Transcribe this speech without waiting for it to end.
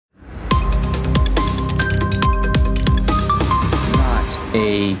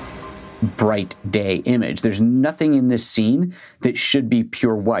a bright day image. There's nothing in this scene that should be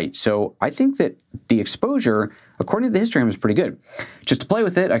pure white. So I think that the exposure, according to the histogram, is pretty good. Just to play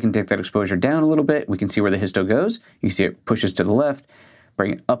with it, I can take that exposure down a little bit. We can see where the histo goes. You can see it pushes to the left,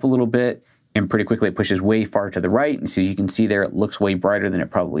 bring it up a little bit, and pretty quickly it pushes way far to the right. And so you can see there it looks way brighter than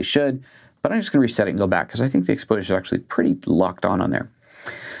it probably should. But I'm just going to reset it and go back because I think the exposure is actually pretty locked on there.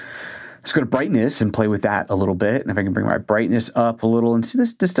 Let's go to brightness and play with that a little bit. And if I can bring my brightness up a little, and see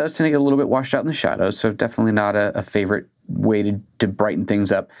this does tend to get a little bit washed out in the shadows, so definitely not a favorite way to brighten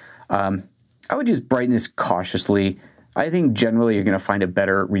things up. I would use brightness cautiously. I think generally you're going to find a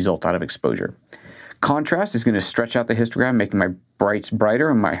better result out of exposure. Contrast is going to stretch out the histogram, making my brights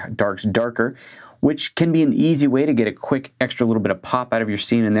brighter and my darks darker, which can be an easy way to get a quick extra little bit of pop out of your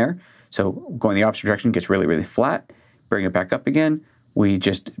scene in there. So going the opposite direction gets really, really flat. Bring it back up again. We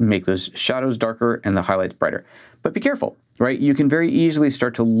just make those shadows darker and the highlights brighter. But be careful, right? You can very easily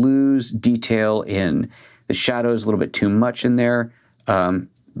start to lose detail in the shadows, a little bit too much in there.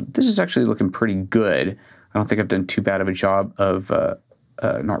 This is actually looking pretty good. I don't think I've done too bad of a job of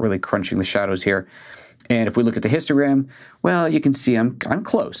not really crunching the shadows here. And if we look at the histogram, well, you can see I'm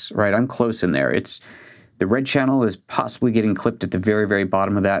close, right? I'm close in there. The red channel is possibly getting clipped at the very, very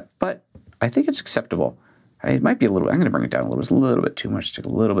bottom of that, but I think it's acceptable. It might be a little bit, I'm going to bring it down a little bit. It's a little bit too much, take a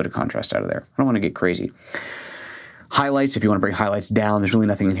little bit of contrast out of there. I don't want to get crazy. Highlights, if you want to bring highlights down, there's really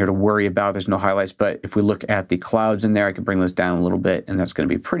nothing in here to worry about. There's no highlights, but if we look at the clouds in there, I can bring those down a little bit, and that's going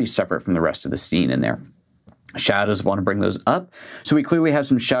to be pretty separate from the rest of the scene in there. Shadows, I want to bring those up. So we clearly have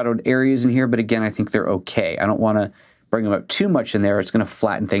some shadowed areas in here, but again, I think they're okay. I don't want to bring them up too much in there. It's going to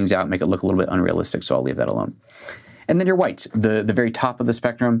flatten things out and make it look a little bit unrealistic, so I'll leave that alone. And then your whites, the very top of the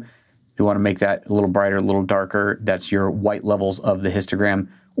spectrum, you want to make that a little brighter, a little darker. That's your white levels of the histogram,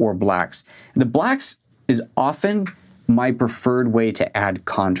 or blacks. The blacks is often my preferred way to add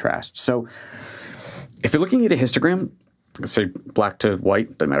contrast. So if you're looking at a histogram, let's say black to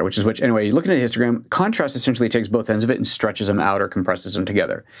white, doesn't matter which is which. Anyway, you're looking at a histogram, contrast essentially takes both ends of it and stretches them out or compresses them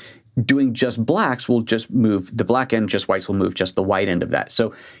together. Doing just blacks will just move the black end, just whites will move just the white end of that.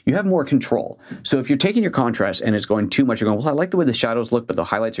 So you have more control. So if you're taking your contrast and it's going too much, you're going, well, I like the way the shadows look, but the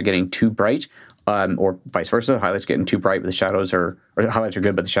highlights are getting too bright, or vice versa, highlights getting too bright, but the shadows are, or the highlights are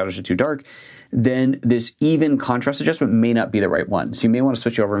good, but the shadows are too dark, then this even contrast adjustment may not be the right one. So you may want to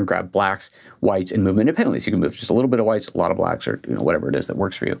switch over and grab blacks, whites, and move them independently. So you can move just a little bit of whites, a lot of blacks, or whatever it is that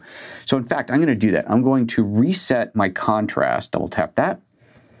works for you. So in fact, I'm going to do that. I'm going to reset my contrast, double tap that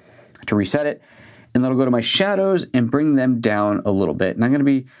to reset it, and then I'll go to my shadows and bring them down a little bit. And I'm going to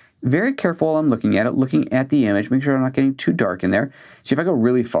be very careful while I'm looking at it, looking at the image, make sure I'm not getting too dark in there. See, if I go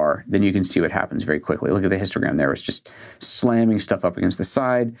really far, then you can see what happens very quickly. Look at the histogram there. It's just slamming stuff up against the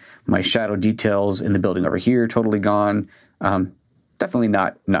side. My shadow details in the building over here, totally gone. Definitely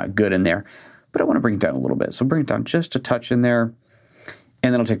not good in there. But I want to bring it down a little bit. So bring it down just a touch in there.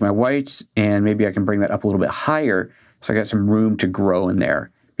 And then I'll take my whites, and maybe I can bring that up a little bit higher so I got some room to grow in there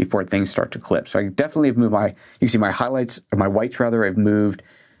before things start to clip. So I definitely have moved you can see my highlights, or my whites rather, I've moved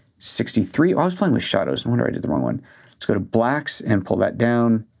 63. Oh, I was playing with shadows. No wonder I did the wrong one. Let's go to blacks and pull that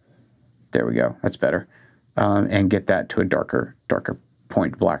down. There we go. That's better. And get that to a darker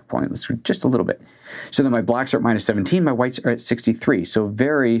point, black point. Let's do just a little bit. So then my blacks are at -17. My whites are at 63. So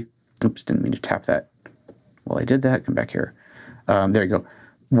very, oops, didn't mean to tap that. Well, I did that. Come back here. There you go.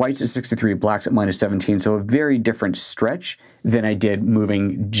 Whites at 63, blacks at -17. So a very different stretch than I did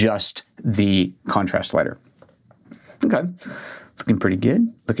moving just the contrast slider. Okay. Looking pretty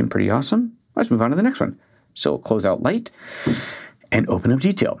good, looking pretty awesome. Let's move on to the next one. So close out light and open up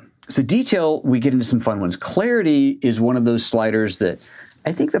detail. So detail, we get into some fun ones. Clarity is one of those sliders that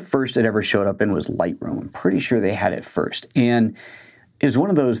I think the first it ever showed up in was Lightroom. I'm pretty sure they had it first. And it was one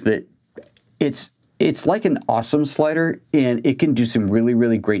of those that it's like an awesome slider, and it can do some really,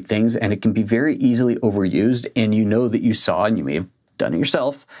 really great things, and it can be very easily overused. And you know that you saw, and you may have done it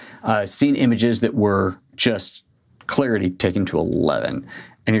yourself, seen images that were just clarity taken to 11,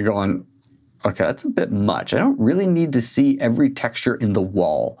 and you're going, okay, that's a bit much. I don't really need to see every texture in the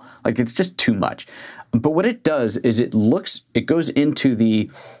wall. Like, it's just too much. But what it does is it goes into the,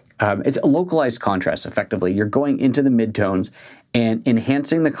 it's a localized contrast, effectively. You're going into the midtones and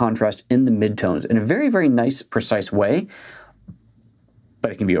enhancing the contrast in the midtones in a very, very nice, precise way,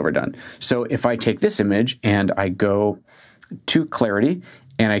 but it can be overdone. So if I take this image and I go to clarity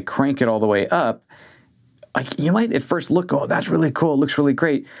and I crank it all the way up, you might at first look, oh, that's really cool, it looks really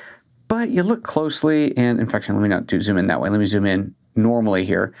great. But you look closely, and in fact, let me not zoom in that way. Let me zoom in normally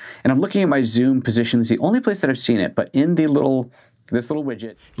here. And I'm looking at my zoom position. It's the only place that I've seen it, but in this little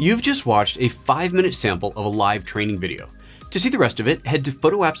widget. You've just watched a 5-minute sample of a live training video. To see the rest of it, head to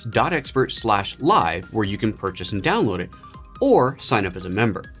PhotoApps.Expert/live where you can purchase and download it, or sign up as a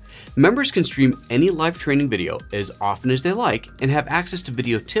member. Members can stream any live training video as often as they like and have access to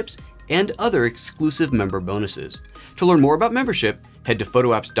video tips and other exclusive member bonuses. To learn more about membership, head to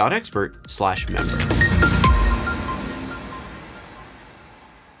PhotoApps.Expert/member.